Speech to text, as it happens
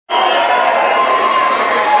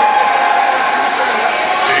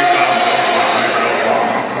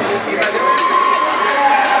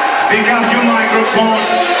pick up your microphone.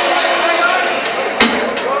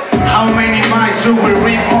 How many mics do we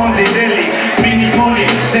rip on the daily? Many money,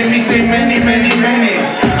 say me say many, many, many.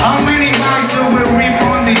 How many mics do we rip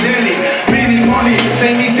on the daily? Many money,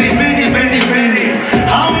 say me say many, many, many.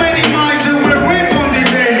 How many mics do we rip on the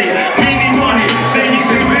daily? Many money, say me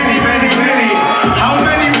say many, many, many. How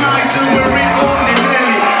many mics do we rip on the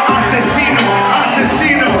daily? Aczino,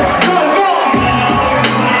 Aczino, go, go!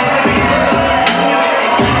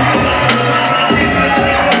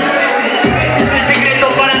 El secreto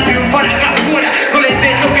para triunfar acá afuera, no les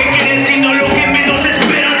des lo que quieren sino lo que menos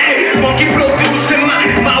esperan. Monkey produce,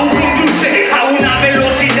 Mau conduce a una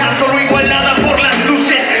velocidad solo igualada por las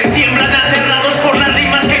luces. Tiemblan aterrados por las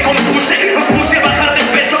rimas que compuse. Los puse a bajar de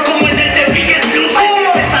peso como en el de Biggest Luce.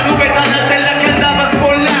 Esa nube tan alta en la que andabas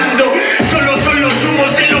volando, solo son los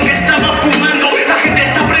humos de lo que estaba fumando. La gente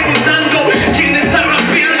está preguntando quién está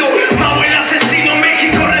rapeando. Mau el asesino,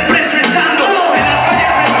 México representando. En las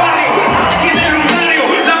calles del barrio, aquí en el lunario,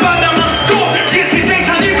 la banda Baston, 16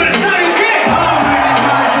 aniversario. ¿Qué? How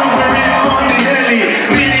many mics do we rip on the daily?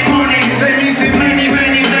 Many money, say me say many,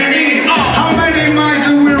 many, many. How many mics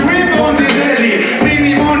do we rip on the daily?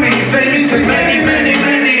 Many money, say me say many, many,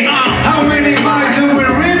 many. How many mics do we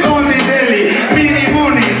rip on the daily? Many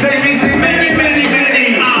money, say me say many, many,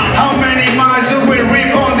 many. How many mics do we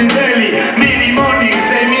rip on the daily? Many money,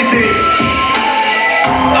 say me say.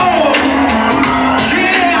 Oh,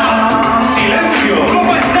 yeah. Silencio.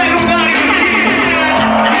 ¿Cómo está el lunario?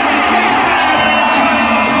 16 años.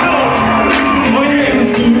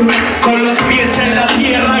 Con los pies en la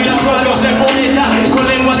tierra y las manos de poeta, con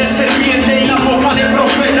lengua de serpiente y la boca de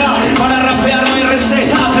profeta. Para rapear no hay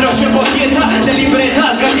receta, pero llevo dieta de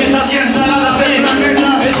libretas, galletas y ensalada de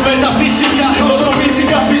planetas. Es metafísica, no son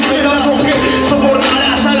físicas mis veras, aunque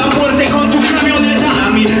soportarás a la muerte con tu camioneta. A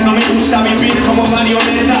mí no me gusta vivir como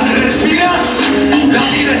marioneta. ¿Respiras? La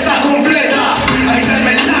vida está completa. Ahí está el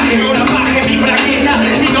mensaje, ahora baje mi bragueta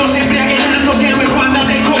y no se embriague tanto que no es banda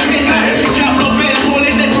de concreta. Ya probé el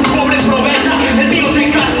polen de tu pobre probeta. El mío te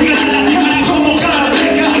castiga la cara como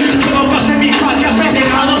karateca. Yo no pasé mi fase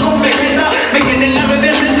apedreado con Vegeta. Me quedé en la red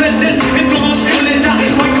desde 3Ds en tu voz violeta.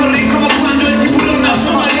 Hoy corrí como cuando el tiburón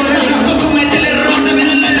asoma violeta. No comete el error de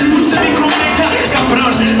ver la luz de mi cometa.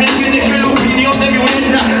 Cabrón, entiende que la opinión de mi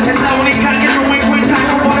letra es la única que no me cuenta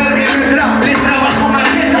componer mi letra. Le trabajo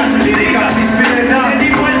maquetas y digas mis piletas. Te di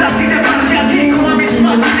vueltas y te partí a ti como a mis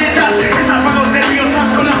patinetas. Esas manos nerviosas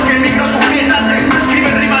con las que micro sujetas. No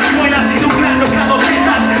escriben rimas buenas y nunca han tocado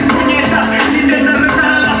tetas. Puñetas, intentan retar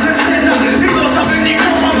a las escenas y no saben ni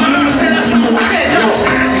cómo amarrarse las agujetas.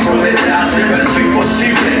 Sigo detrás del verso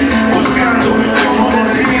imposible, buscando cómo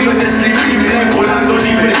describirlo indescriptible. Volando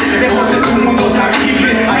libre, lejos de tu mundo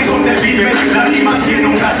tangible, ahí donde vive la rima que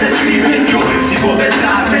nunca se escribe. Yo sigo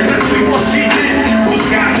detrás del verso imposible,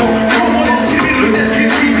 buscando cómo describirlo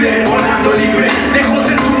indescriptible. Volando libre, lejos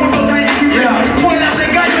de tu mundo tangible. Vuelas de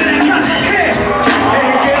gallo en la casa, ¿qué?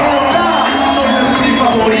 ¿Qué onda? Soy tu MC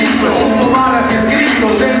favorito. Junto balas y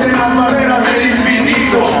escritos desde las barreras del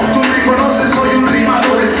infinito. Tú me conoces, soy un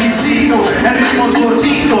rimador exquisito. En ritmos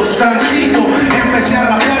cortitos, transito. Empecé a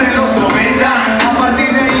rapear en los 90. A partir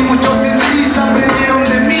de ahí muchos MCs aprendieron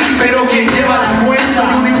de mí. Pero ¿quién lleva la cuenta?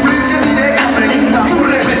 Soy una influencia directa. Pregunta, tú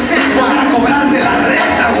representas para cobrarte la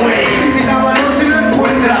renta, güey. Si da valor, si lo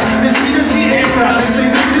encuentras, decides si entras. Esta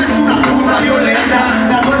industria es una puta violenta.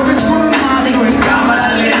 La golpes con un mazo en cámara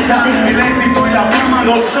lenta. El éxito y la fama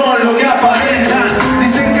no son lo que aparentan.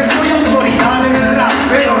 Dicen que soy autoridad en el rap,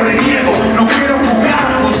 pero reniego. No quiero jugar,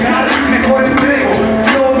 juzgar, mejor entrego.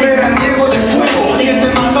 Flow veraniego de fuego. Quien te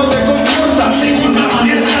mata o te confronta según me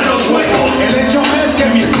amanezcan los huevos. El hecho es que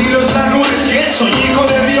mi estilo es la nuez. Soy hijo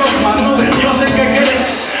de Dios, mano de Dios, ¿en qué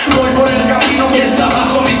crees? Voy por el camino que está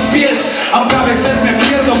bajo mis pies, aunque a veces me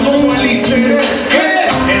pierdo como el interés. ¿Qué?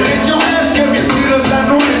 El hecho es que mi estilo es la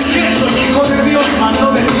nuez. Soy hijo de Dios,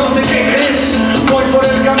 mano de Dios, ¿en qué crees? Voy por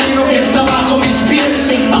el camino que está bajo mis pies,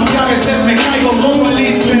 aunque a veces me caigo como el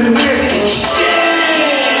internet.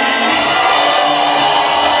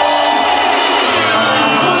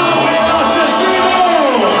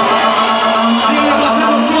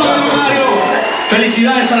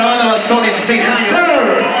 Felicidades a la banda Baston, 16 años.